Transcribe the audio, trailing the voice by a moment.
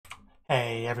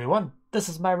Hey everyone, this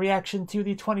is my reaction to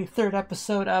the 23rd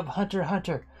episode of Hunter x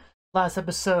Hunter. Last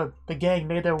episode, the gang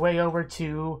made their way over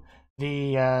to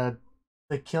the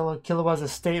Killua's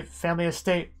estate, family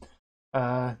estate.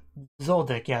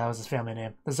 Zoldyck, yeah, that was his family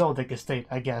name. The Zoldyck estate,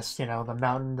 I guess. You know, the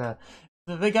mountain.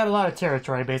 They got a lot of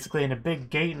territory basically, and a big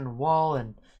gate and wall,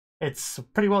 and it's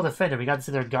pretty well defended. We got to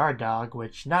see their guard dog,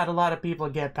 which not a lot of people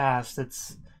get past.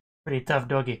 It's pretty tough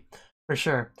doggy, for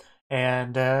sure.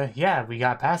 And yeah, we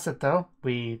got past it though.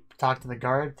 We talked to the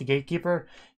guard, the gatekeeper.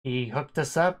 He hooked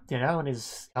us up, you know, and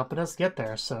he's helping us get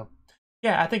there. So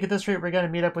yeah, I think at this rate we're gonna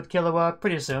meet up with Killua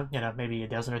pretty soon. You know, maybe a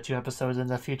dozen or two episodes in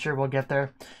the future we'll get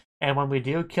there. And when we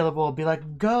do, Killua will be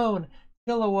like, "Go,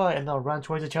 Killua," and they'll run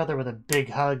towards each other with a big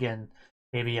hug and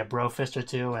maybe a bro fist or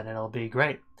two, and it'll be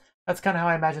great. That's kind of how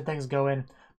I imagine things going.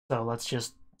 So let's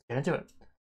just get into it.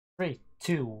 3,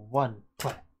 2, 1,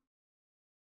 play.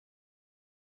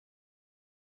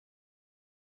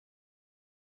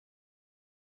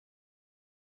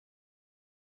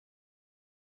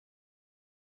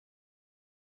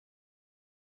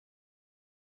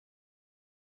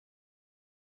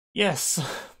 Yes.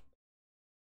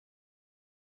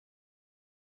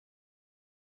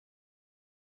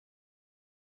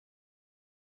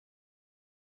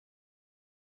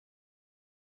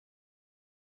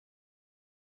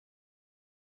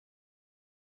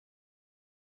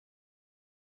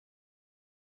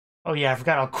 Oh yeah, I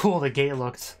forgot how cool the gate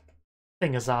looked.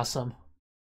 Thing is awesome.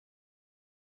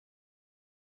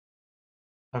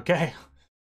 Okay.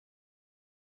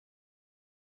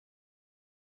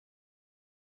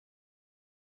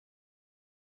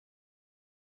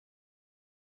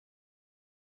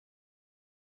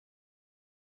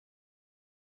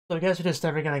 So I guess we're just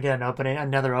never gonna get an opening,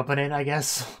 another opening, I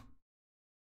guess.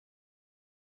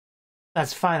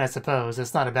 That's fine, I suppose.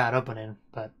 It's not a bad opening,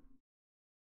 but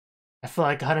I feel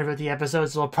like 150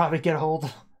 episodes will probably get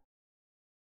old.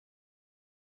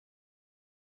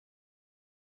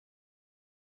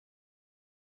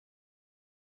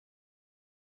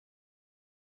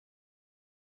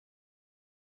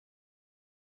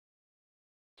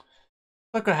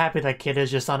 Look how happy that kid is,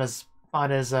 just on his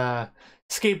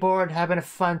skateboard, having a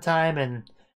fun time, and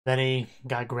then he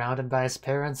got grounded by his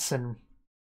parents, and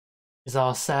he's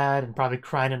all sad and probably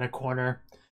crying in a corner.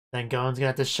 Then Gon's gonna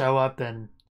have to show up and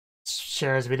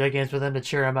share his video games with him to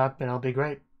cheer him up, and it'll be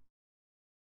great.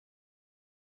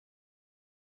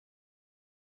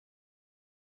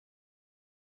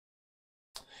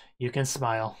 You can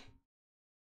smile.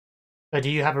 But do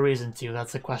you have a reason to?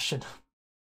 That's the question.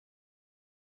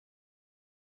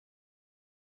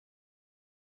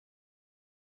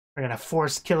 We're gonna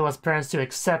force Killua's parents to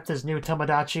accept his new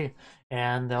Tomodachi,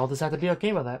 and they'll just have to be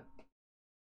okay with that.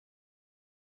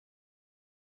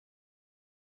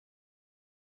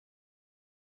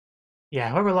 Yeah,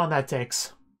 however long that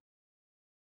takes.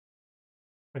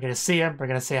 We're gonna see him, we're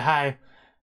gonna say hi,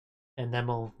 and then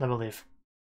we'll leave.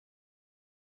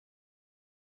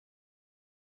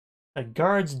 The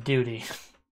guard's duty.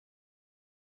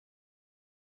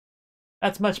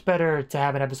 That's much better to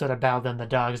have an episode about than the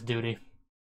dog's duty.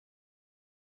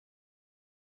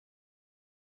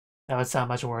 That would sound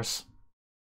much worse.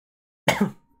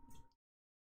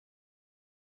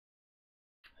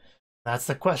 That's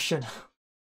the question.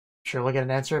 Sure, we'll get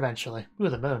an answer eventually. Ooh,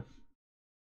 the moon.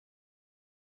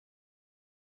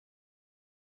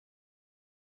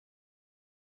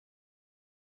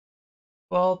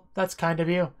 Well, that's kind of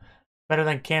you. Better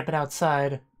than camping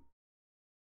outside.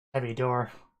 Heavy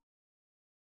door.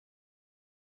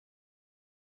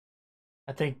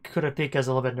 I think Kurapika's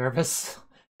a little bit nervous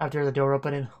after the door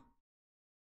opening.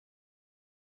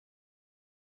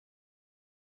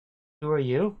 Who are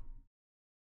you?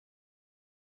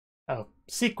 Oh,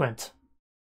 sequent.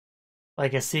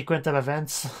 Like a sequence of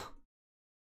events?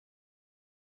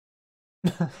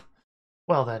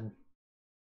 Well then.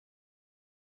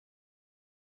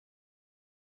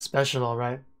 Special,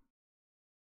 alright.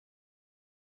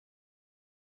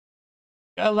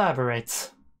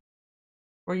 Elaborate.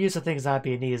 We're used to things not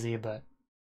being easy, but...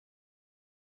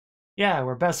 Yeah,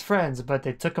 we're best friends, but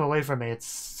they took him away from me.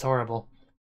 It's horrible.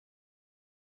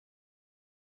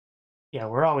 Yeah,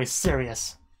 we're always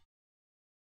serious.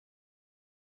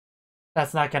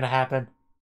 That's not gonna happen.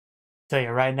 Tell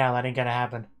you right now, that ain't gonna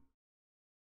happen.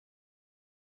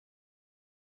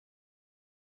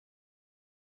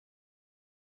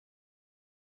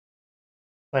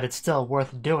 But it's still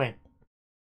worth doing.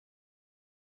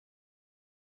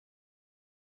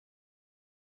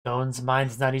 Gon's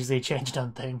mind's not easily changed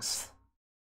on things.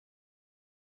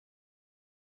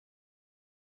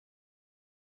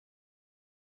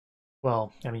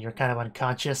 Well, I mean, you're kind of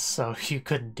unconscious, so you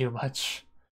couldn't do much.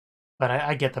 But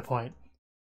I get the point.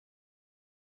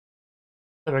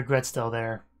 The regret's still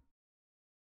there.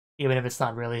 Even if it's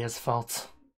not really his fault.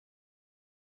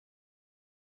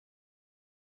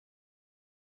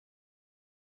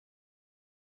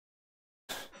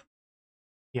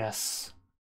 Yes.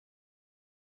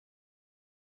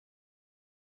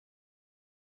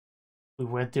 We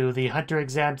went through the hunter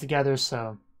exam together,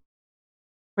 so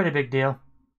pretty big deal.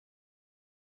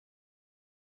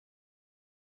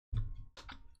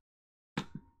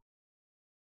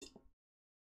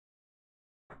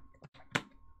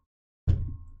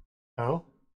 Oh?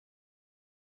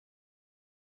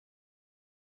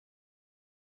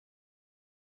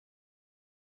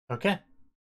 Okay.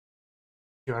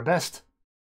 Do our best.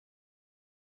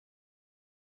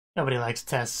 Nobody likes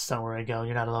tests, don't worry, Go.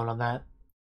 You're not alone on that.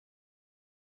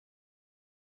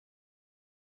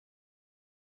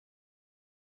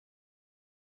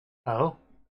 Oh?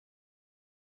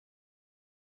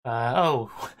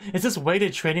 Oh, is this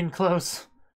weighted training clothes?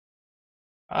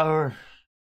 Or,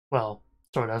 well,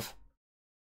 sort of.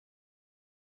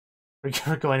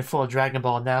 We're going full Dragon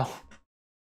Ball now.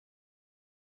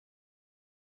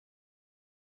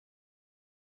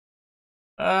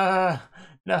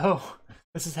 No.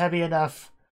 This is heavy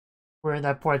enough. We're in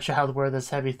that poor child wear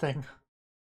this heavy thing.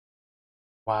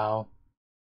 Wow.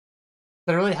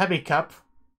 The really heavy cup?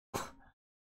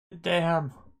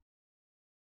 Damn.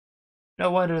 No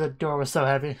wonder the door was so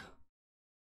heavy.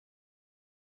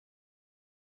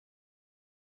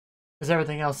 Because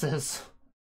everything else is.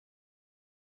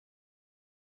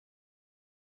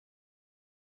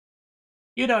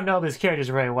 You don't know these characters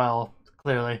very well,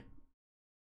 clearly.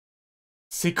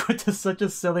 Secret is such a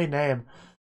silly name.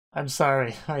 I'm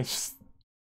sorry. I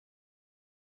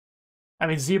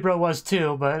mean, Zebra was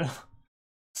too, but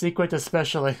Secret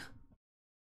especially.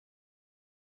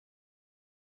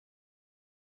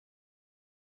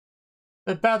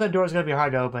 The bathroom door is gonna be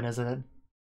hard to open, isn't it?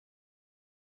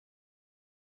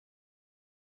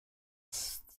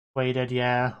 Weighted,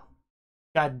 yeah.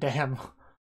 God damn.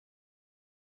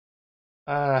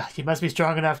 He must be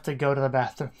strong enough to go to the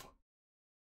bathroom.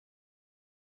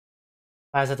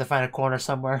 I just have to find a corner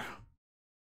somewhere.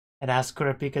 And ask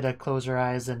Kurapika to close her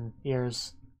eyes and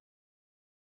ears.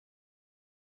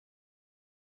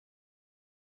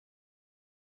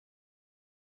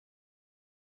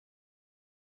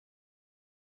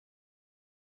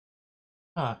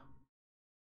 Huh.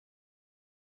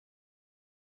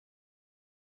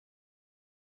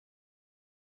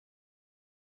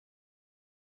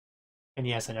 And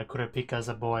yes, I know Kurapika's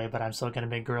a boy, but I'm still gonna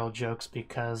make girl jokes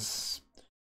because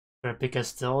Kurapika's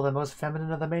still the most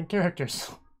feminine of the main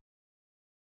characters.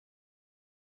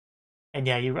 And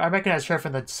yeah, I recognize her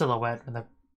from the silhouette from the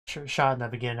shot in the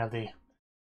beginning of the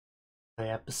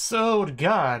episode.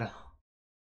 God.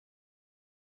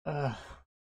 Uh.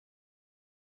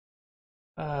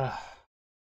 Uh.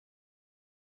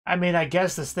 I mean, I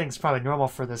guess this thing's probably normal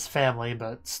for this family,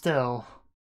 but still.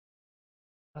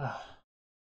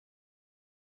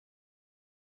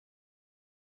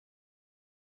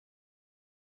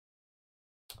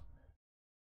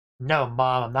 No,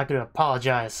 Mom, I'm not going to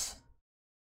apologize.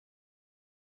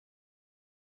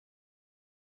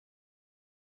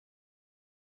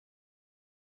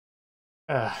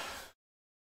 Ugh.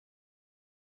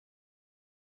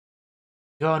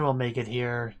 Gon will make it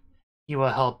here. He will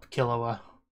help Killua.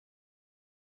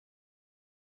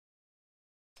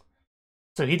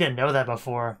 So he didn't know that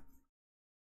before.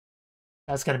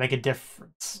 That's gonna make a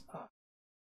difference.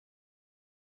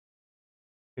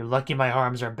 You're lucky my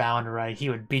arms are bound right. He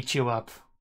would beat you up.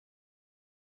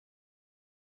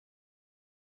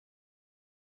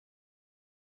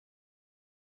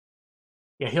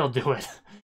 Yeah, he'll do it.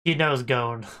 He knows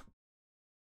Gon.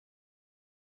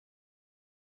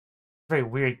 Very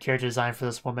weird character design for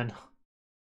this woman.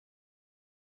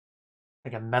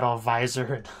 Like a metal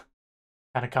visor and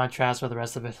kind of contrast with the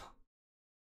rest of it.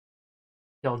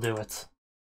 He'll do it.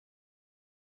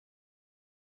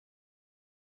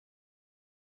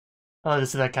 I love to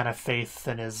see that kind of faith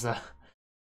in his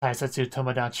Taisetsu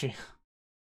Tomodachi.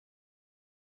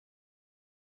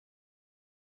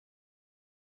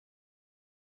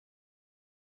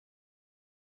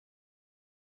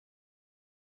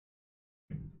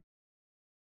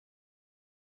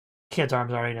 Kid's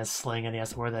arms are already in a sling and he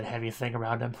has to wear that heavy thing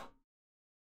around him.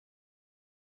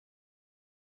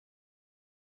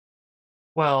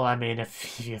 Well, I mean,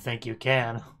 if you think you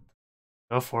can,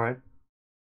 go for it.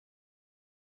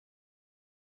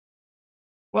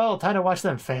 Well, time to watch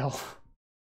them fail.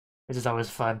 It's just always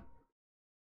fun.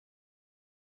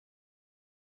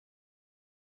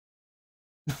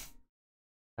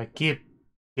 I keep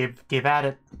Give at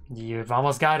it. You've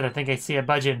almost got it. I think I see a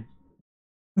budget.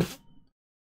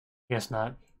 Guess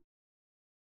not.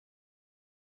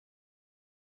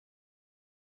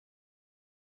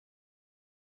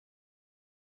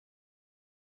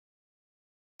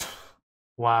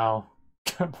 Wow.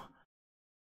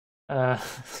 uh,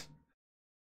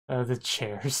 the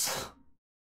chairs.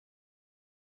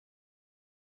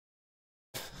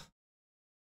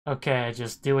 Okay,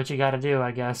 just do what you gotta do,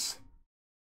 I guess.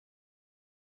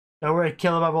 Don't worry,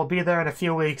 Killua will be there in a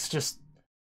few weeks. Just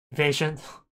be patient.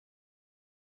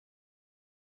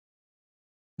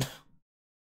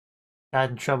 Got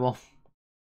in trouble.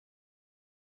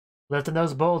 Lifting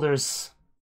those boulders.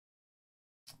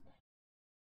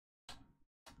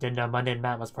 Didn't know Monday and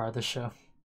Matt was part of this show.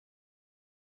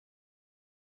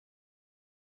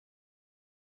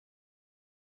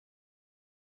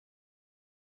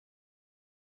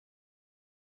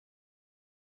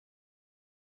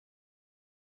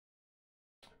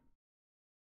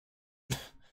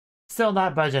 Still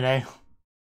not budging, eh?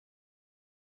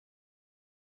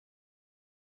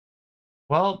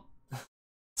 Well,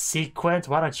 Sequent,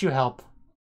 why don't you help?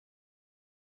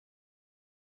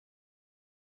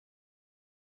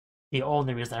 The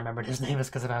only reason I remembered his name is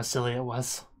because of how silly it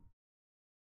was.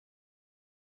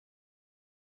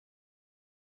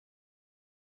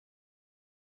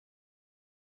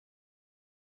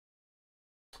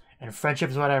 And friendship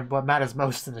is what matters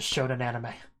most in the shonen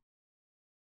anime.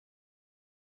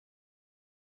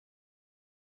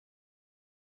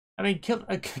 I mean,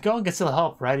 Gon can still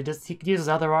help, right? He could use his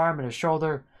other arm and his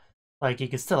shoulder. Like, he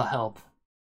could still help.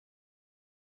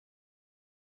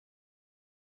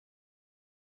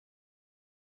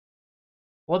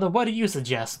 Well, then what do you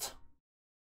suggest?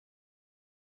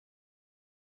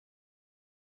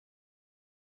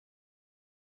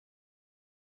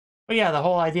 Well, yeah, the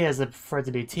whole idea is for it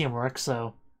to be teamwork,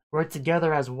 so work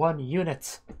together as one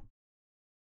unit.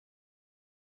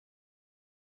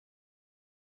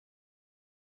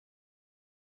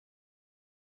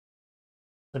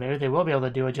 So maybe they will be able to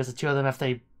do it, just the two of them, if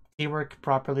they teamwork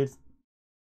properly.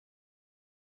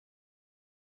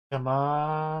 Come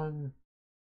on.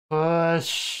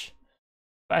 Push.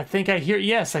 I think I hear,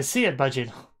 yes, I see it,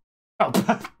 budget.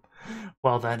 Oh,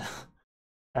 well then.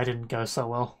 That didn't go so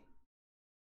well.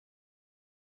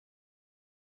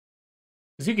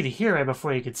 Because you could hear it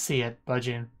before you could see it,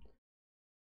 budging.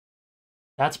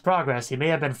 That's progress. You may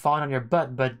have been falling on your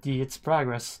butt, but it's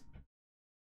progress.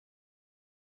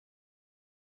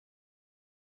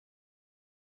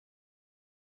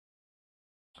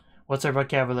 What's our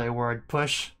vocabulary word?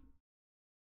 Push?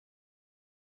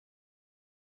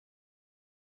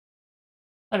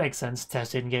 That makes sense.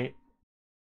 Testing gate.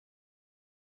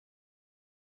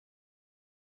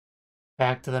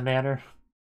 Back to the manor.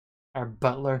 Our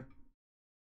butler.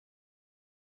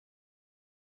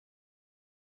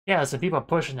 Yeah, some people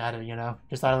pushing at it, you know.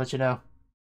 Just thought I'd let you know.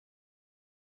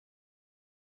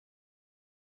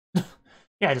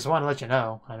 Yeah, I just want to let you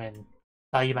know. I mean,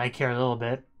 thought you might care a little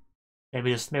bit.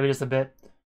 Maybe just a bit.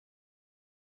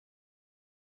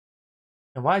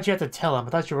 And why'd you have to tell him? I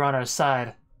thought you were on our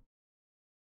side.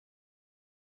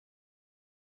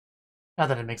 Not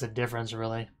that it makes a difference,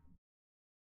 really.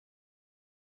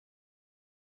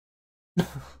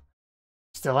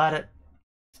 Still at it.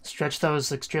 Stretch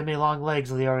those extremely long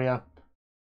legs, Leorio.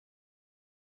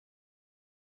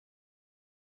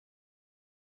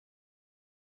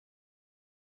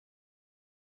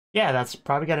 Yeah, that's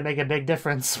probably gonna make a big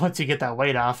difference once you get that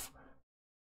weight off.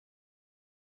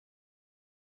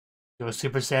 Do a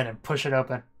Super Saiyan and push it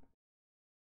open.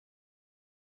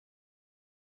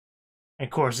 And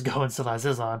of course, Gohan still has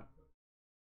his on.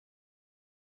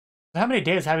 How many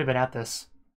days have you been at this?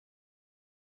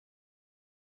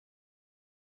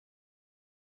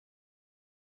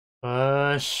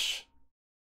 Push.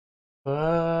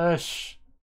 Push.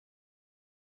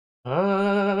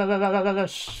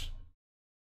 Push.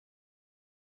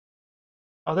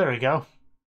 Oh, there we go.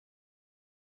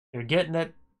 You're getting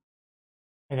it.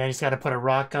 And then you just gotta put a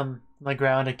rock on the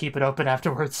ground and keep it open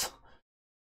afterwards.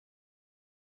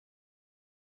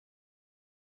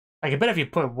 I bet if you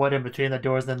put wood in between the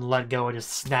doors and then let go, it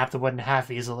just snap the wood in half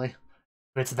easily.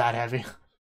 If it's that heavy.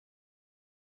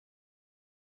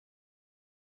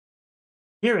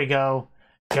 Here we go.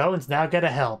 Gohan's now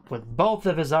gonna help with both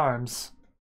of his arms.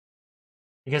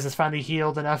 Because it's finally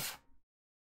healed enough.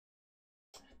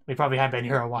 We probably have been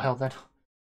here a while then.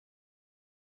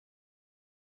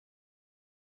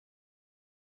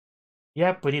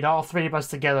 Yep, we need all three of us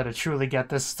together to truly get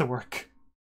this to work.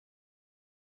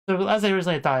 So, as I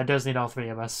originally thought, it does need all three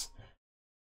of us.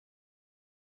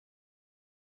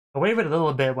 I wavered a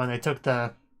little bit when they took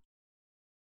the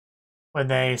when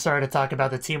they started to talk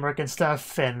about the teamwork and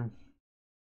stuff,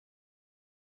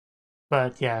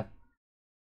 but yeah.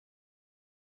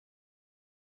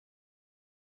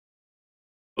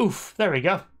 Oof, there we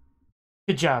go.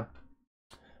 Good job.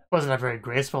 Wasn't a very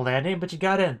graceful landing, but you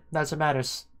got in. That's what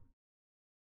matters.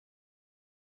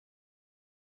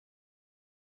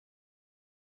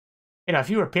 You know, if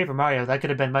you were Paper Mario, that could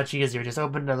have been much easier. Just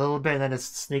open it a little bit and then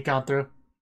just sneak on through.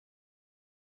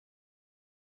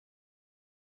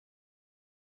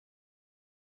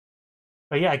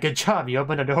 But yeah, good job. You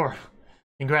opened a door.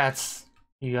 Congrats.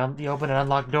 You opened an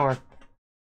unlocked door.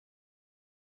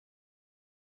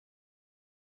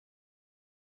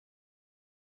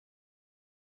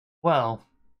 Well,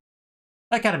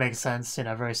 that kind of makes sense. You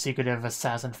know, very secretive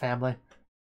assassin family.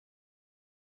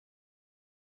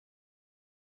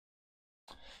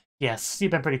 Yes,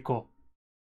 you've been pretty cool.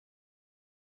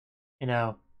 You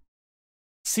know,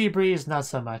 Sea Breeze, not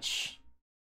so much.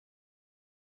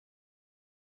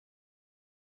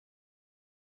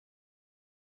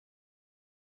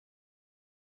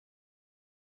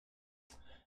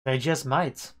 They just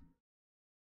might.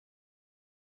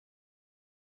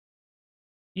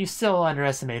 You still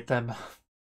underestimate them.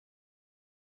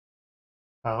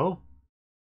 Oh?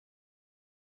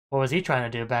 What was he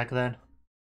trying to do back then?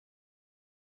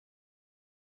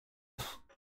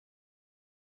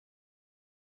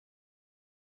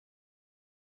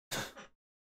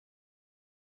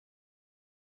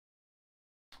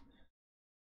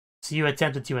 So you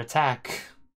attempted to attack.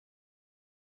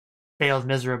 Failed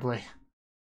miserably.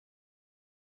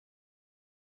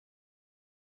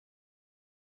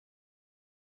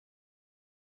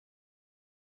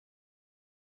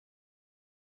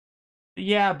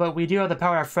 Yeah, but we do have the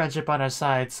power of friendship on our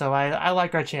side, so I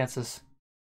like our chances.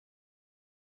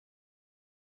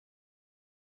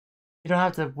 You don't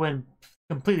have to win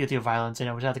completely through violence, you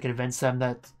know, we just have to convince them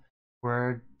that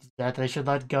they should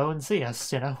let go and see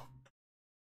us, you know.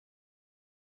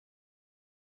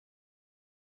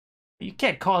 You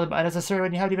can't call them unnecessary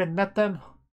when you haven't even met them.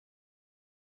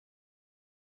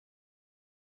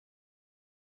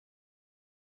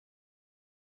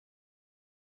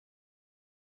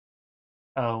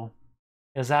 Oh.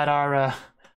 Is that our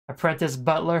apprentice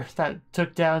butler that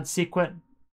took down Sequent?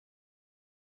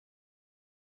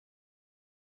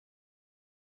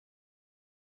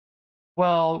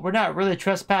 Well, we're not really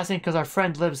trespassing because our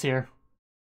friend lives here.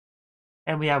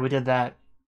 And yeah, we did that.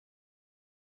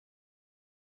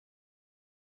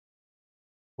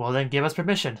 Well, then give us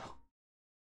permission.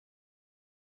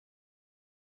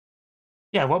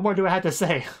 Yeah, what more do I have to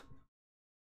say?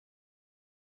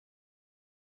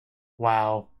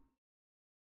 Wow.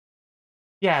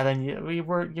 Yeah, then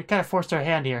you kind of forced our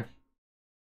hand here.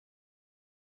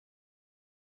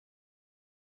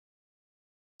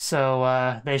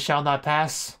 So, they shall not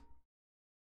pass.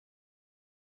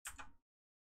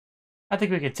 I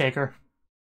think we could take her.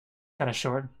 Kind of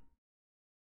short.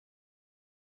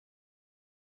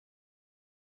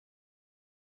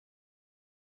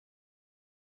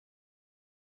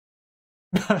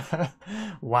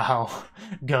 Wow.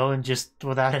 Go and just,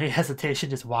 without any hesitation,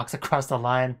 just walks across the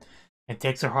line and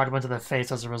takes her hard one to the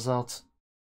face as a result.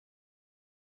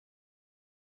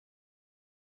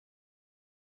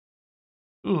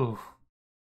 Ooh.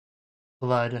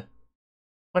 Blood.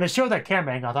 When it showed that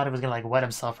camera angle, I thought he was gonna, like, wet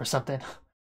himself or something.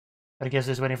 But I guess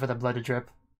he's waiting for the blood to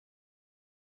drip.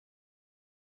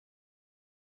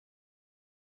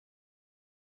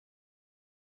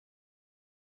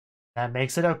 That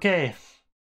makes it okay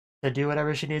to do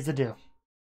whatever she needs to do.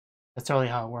 That's totally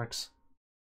how it works.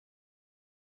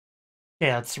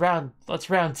 Yeah, let's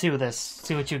round two this.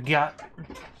 See what you got.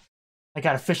 I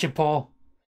got a fishing pole.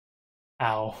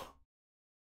 Ow.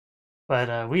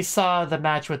 But we saw the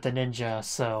match with the ninja,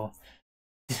 so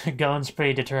Gon's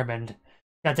pretty determined.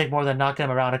 Gonna take more than knocking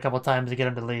him around a couple times to get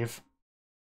him to leave.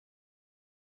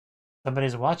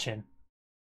 Somebody's watching.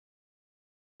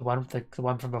 The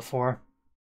one from before.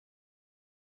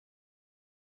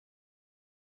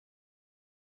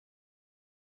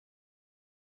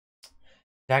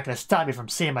 Not gonna stop me from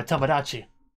seeing my Tomodachi.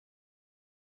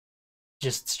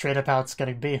 Just straight up how it's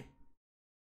gonna be.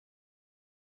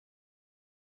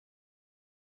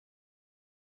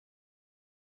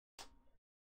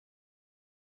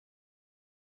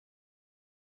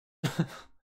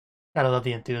 Gotta love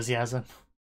the enthusiasm.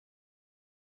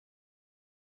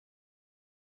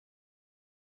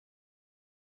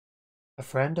 A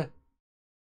friend?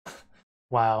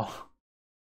 Wow.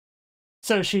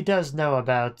 So she does know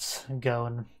about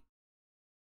Gon.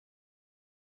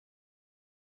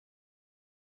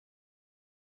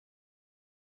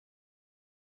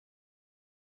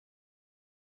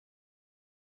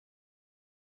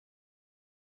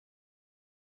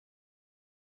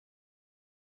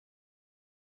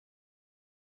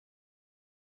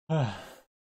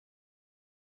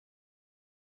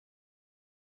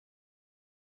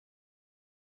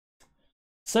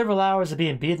 Several hours of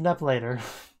being beaten up later.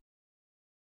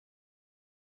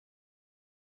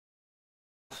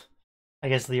 I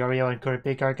guess Leorio and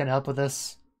Kurapika are gonna help with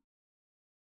this.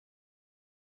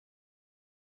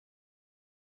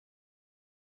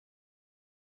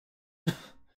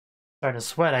 Starting to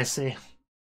sweat, I see.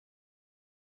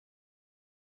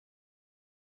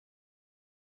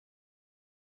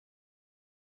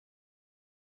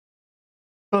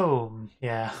 Boom.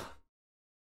 Yeah.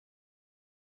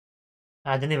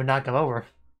 I didn't even knock him over.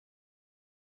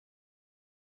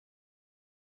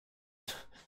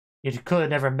 You could have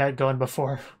never met going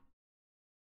before.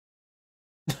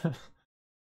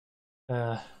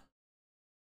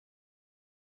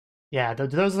 Yeah,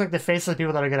 those are like the faces of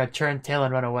people that are gonna turn tail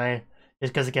and run away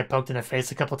just because they get poked in the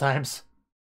face a couple times.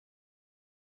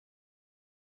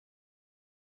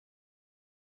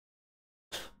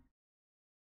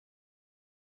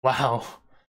 Wow.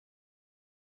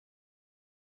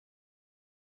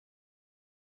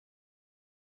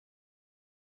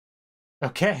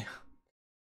 Okay.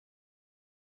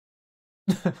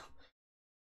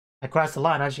 I crossed the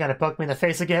line. I just gotta poke me in the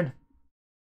face again.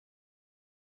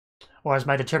 Or is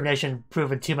my determination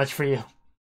proven too much for you?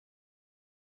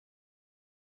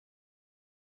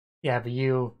 Yeah, but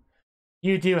you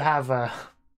do have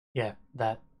yeah,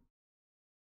 that.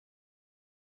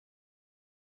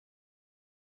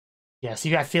 Yes,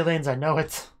 you got feelings. I know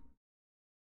it.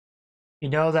 You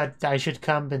know that I should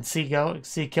come and see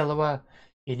Killua.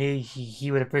 You knew he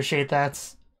would appreciate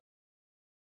that.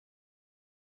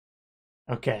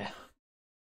 Okay.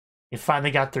 You finally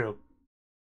got through.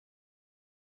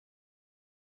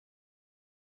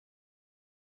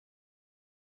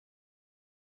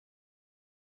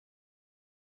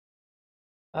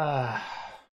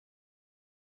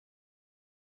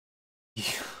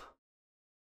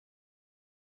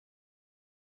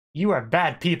 You are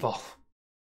bad people.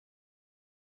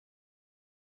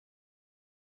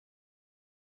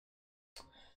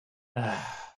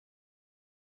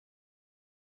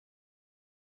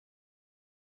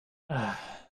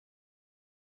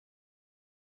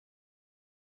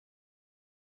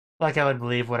 Like I would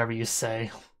believe whatever you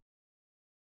say.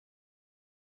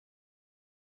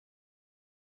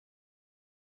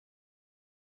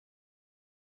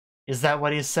 Is that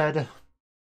what he said?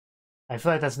 I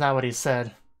feel like that's not what he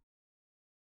said.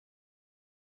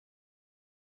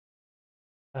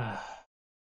 It's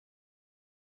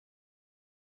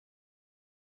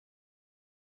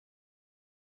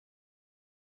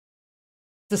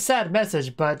a sad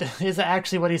message, but is it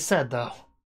actually what he said, though?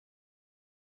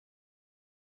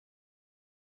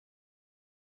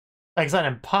 Like, it's not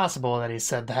impossible that he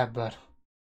said that, but...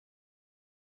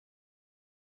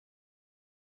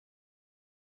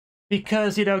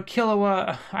 Because, you know,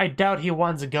 Killua, I doubt he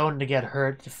wants Gon to get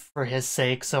hurt for his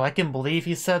sake, so I can believe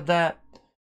he said that.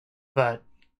 But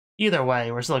either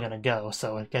way, we're still gonna go,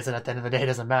 so I guess at the end of the day, it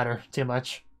doesn't matter too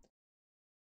much.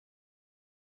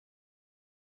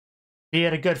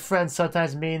 Being a good friend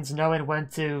sometimes means knowing when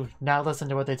to not listen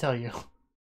to what they tell you.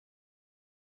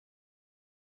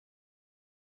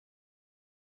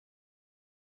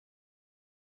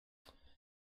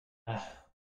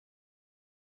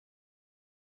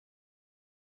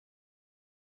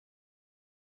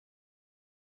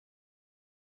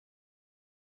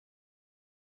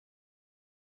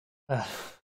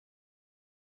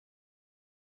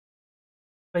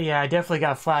 But yeah, I definitely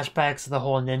got flashbacks to the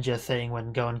whole ninja thing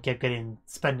when Gon kept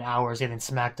spending hours getting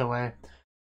smacked away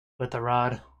with the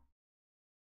rod.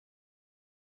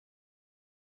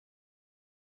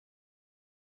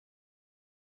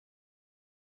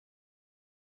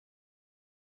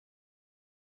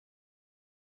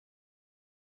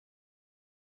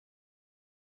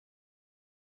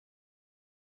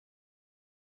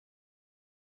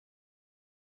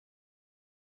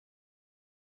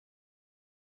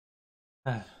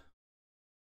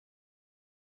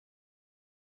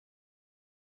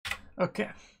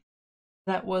 Okay.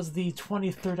 That was the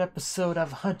 23rd episode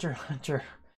of Hunter x Hunter.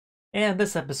 And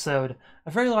this episode,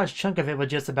 a very large chunk of it was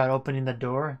just about opening the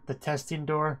door, the testing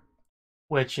door,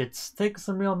 which it's taken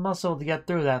some real muscle to get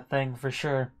through that thing for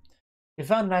sure. We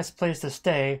found a nice place to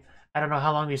stay. I don't know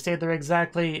how long we stayed there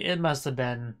exactly. It must have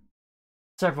been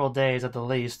several days at the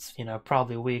least, you know,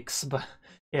 probably weeks, but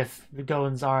if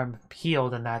Gon's arm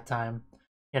healed in that time,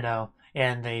 you know,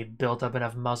 and they built up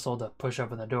enough muscle to push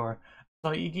open the door.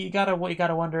 So you gotta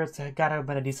wonder, it's gotta have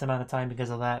been a decent amount of time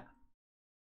because of that.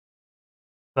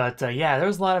 But yeah, there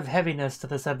was a lot of heaviness to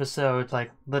this episode, like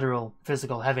literal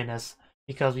physical heaviness,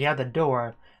 because we had the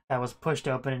door that was pushed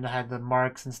open and had the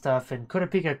marks and stuff, and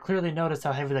Kurapika clearly noticed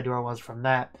how heavy the door was from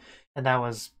that, and that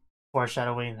was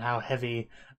foreshadowing how heavy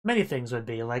many things would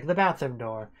be, like the bathroom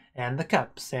door, and the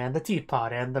cups, and the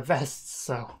teapot, and the vests,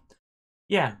 so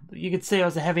yeah, you could say it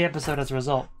was a heavy episode as a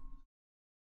result.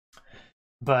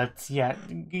 But yeah,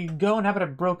 Gon having a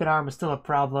broken arm is still a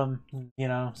problem, you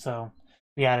know, so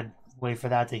we had to wait for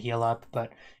that to heal up.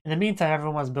 But in the meantime,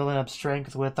 everyone was building up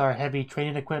strength with our heavy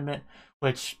training equipment,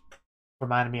 which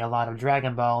reminded me a lot of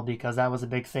Dragon Ball because that was a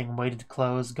big thing. Weighted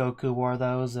clothes, Goku wore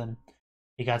those, and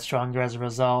he got stronger as a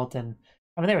result. And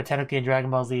I mean, they were technically in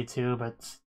Dragon Ball Z too,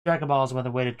 but Dragon Ball is when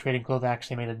the weighted training clothes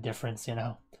actually made a difference, you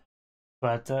know.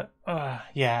 But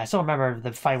yeah, I still remember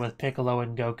the fight with Piccolo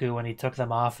and Goku when he took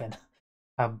them off and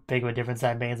how big of a difference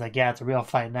that made. It's like, yeah, it's a real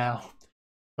fight now.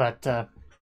 But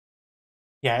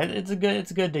yeah,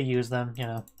 it's good to use them, you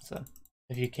know. So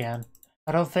if you can,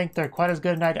 I don't think they're quite as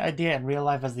good an idea in real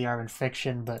life as they are in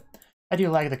fiction, but I do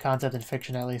like the concept in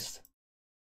fiction at least.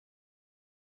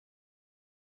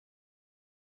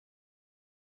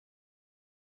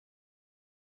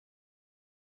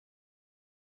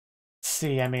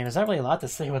 See, I mean, there's not really a lot to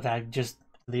say with that. Just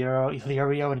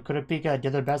Leorio and Kurapika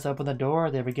did their best to open the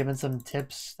door. They were given some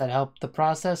tips that helped the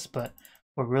process, but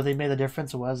what really made the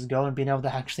difference was Gon being able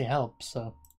to actually help.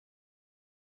 So,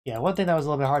 yeah, one thing that was a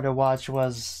little bit hard to watch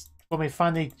was when we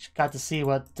finally got to see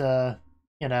what,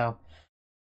 you know,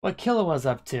 what Killa was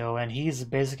up to, and he's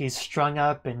basically strung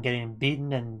up and getting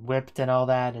beaten and whipped and all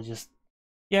that. It just,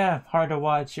 yeah, hard to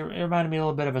watch. It reminded me a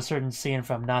little bit of a certain scene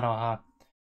from Nanoha,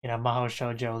 you know, Mahou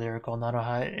Shoujo lyrical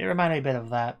Nanoha. It reminded me a bit of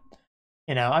that.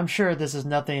 You know, I'm sure this is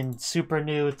nothing super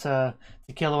new to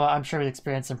Killua. I'm sure he's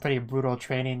experienced some pretty brutal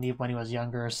training even when he was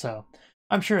younger, so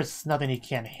I'm sure it's nothing he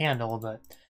can't handle, but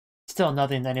still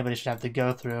nothing anybody should have to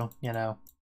go through, you know.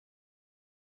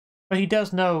 But he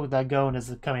does know that Gon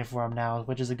is coming for him now,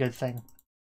 which is a good thing.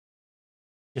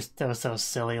 Just that was so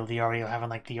silly, Leorio having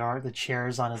like the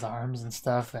chairs on his arms and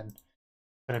stuff, and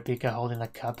Kurapika holding the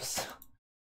cups.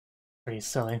 Pretty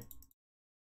silly.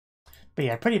 But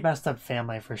yeah, pretty messed up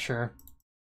family for sure.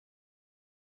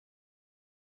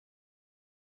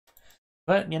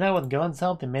 But, you know, with Gon's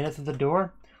help, they made it through the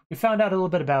door. We found out a little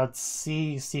bit about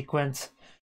Sequent,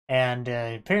 and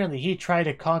apparently he tried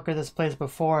to conquer this place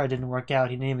before. It didn't work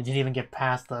out. He didn't even get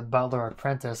past the butler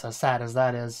apprentice, as sad as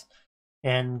that is.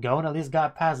 And Gon at least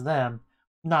got past them.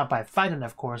 Not by fighting,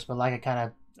 of course, but like I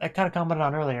kind of commented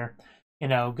on earlier, you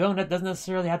know, Gon doesn't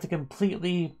necessarily have to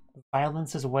completely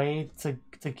violence his way to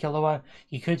Killua.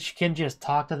 Can just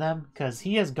talk to them, because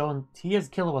he is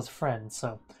Killua's friend,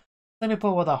 so some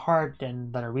people with a heart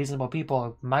and that are reasonable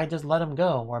people might just let him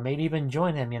go, or maybe even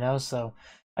join him, you know, so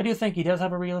I do think he does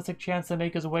have a realistic chance to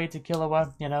make his way to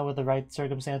Killua, you know, with the right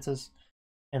circumstances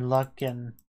and luck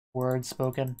and words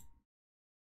spoken.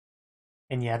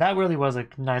 And yeah, that really was a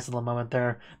nice little moment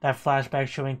there. That flashback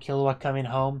showing Killua coming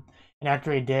home, and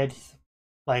after he did,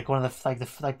 like one of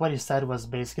the what he said was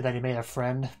basically that he made a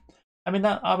friend. I mean,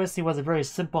 that obviously was a very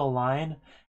simple line,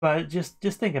 but just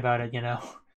think about it, you know.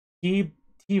 He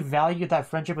he valued that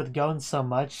friendship with Gon so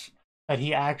much that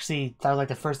he actually that was like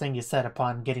the first thing he said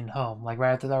upon getting home, like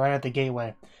right at the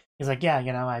gateway. He's like, yeah,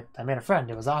 you know, I made a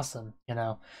friend. It was awesome, you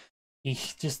know. He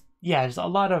just yeah, there's a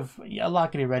lot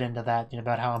could be read into that, you know,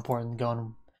 about how important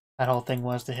Gon that whole thing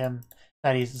was to him.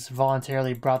 That he's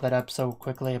voluntarily brought that up so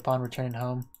quickly upon returning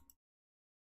home.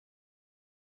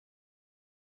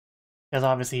 Because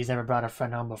obviously he's never brought a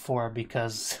friend home before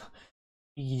because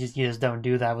you just don't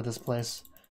do that with this place.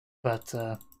 But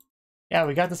yeah,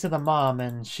 we got to see the mom,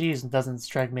 and she doesn't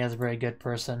strike me as a very good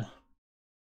person.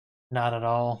 Not at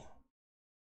all.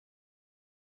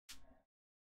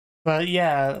 But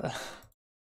yeah,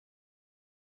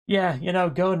 yeah, you know,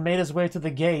 Gon made his way to the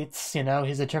gates. You know,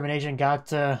 his determination got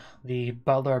the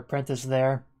butler apprentice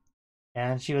there,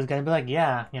 and she was gonna be like,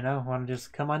 "Yeah, you know, want to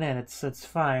just come on in? It's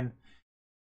fine."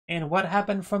 And what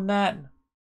happened from that?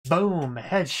 Boom!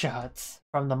 Headshots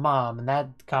from the mom, and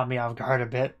that caught me off guard a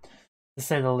bit, to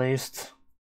say the least.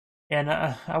 And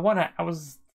I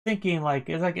was thinking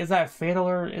is that fatal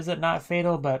or is it not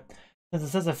fatal? But since it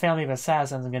says a family of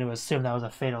assassins, I'm going to assume that was a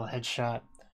fatal headshot,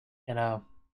 you know.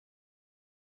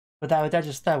 But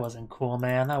that wasn't cool,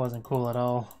 man. That wasn't cool at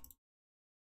all.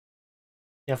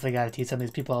 Definitely got to teach some of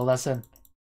these people a lesson.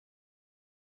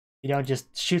 You don't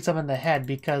just shoot someone in the head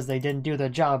because they didn't do their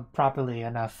job properly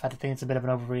enough. I think it's a bit of an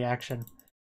overreaction, in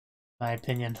my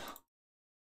opinion.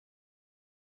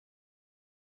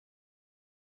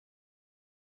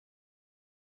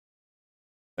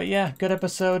 But yeah, good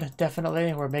episode,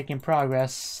 definitely. We're making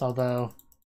progress, although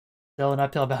Still an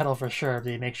uphill battle for sure,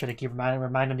 but make sure to keep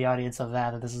reminding the audience of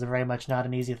that this is very much not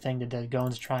an easy thing that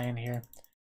Gon's trying here.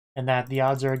 And that the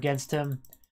odds are against him,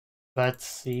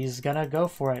 but he's gonna go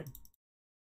for it.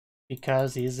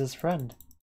 Because he's his friend.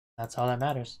 That's all that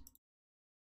matters.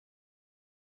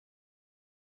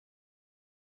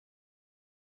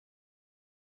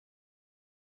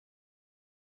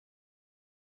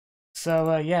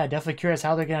 So yeah, definitely curious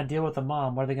how they're gonna deal with the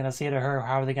mom. What are they gonna say to her?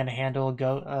 How are they gonna handle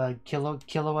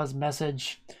Killua's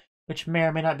message, which may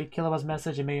or may not be Killua's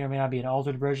message. It may or may not be an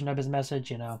altered version of his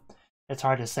message. You know, it's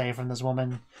hard to say from this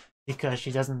woman because she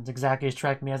doesn't exactly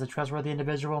strike me as a trustworthy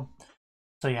individual.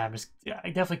 So yeah, I'm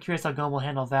definitely curious how Gon will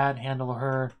handle that, handle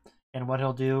her, and what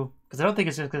he'll do. Because I don't think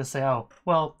it's just gonna say, "Oh,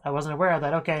 well, I wasn't aware of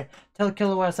that. Okay, tell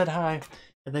Killua I said hi,"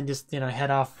 and then just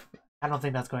head off. I don't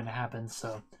think that's going to happen.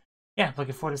 So. Yeah,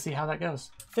 looking forward to see how that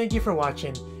goes. Thank you for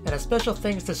watching, and a special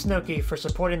thanks to Cnouki for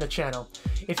supporting the channel.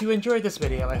 If you enjoyed this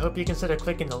video, I hope you consider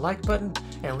clicking the like button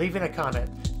and leaving a comment,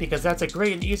 because that's a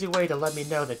great and easy way to let me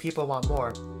know that people want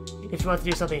more. If you want to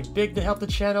do something big to help the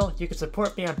channel, you can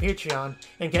support me on Patreon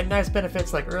and get nice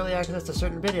benefits like early access to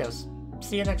certain videos.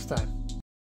 See you next time.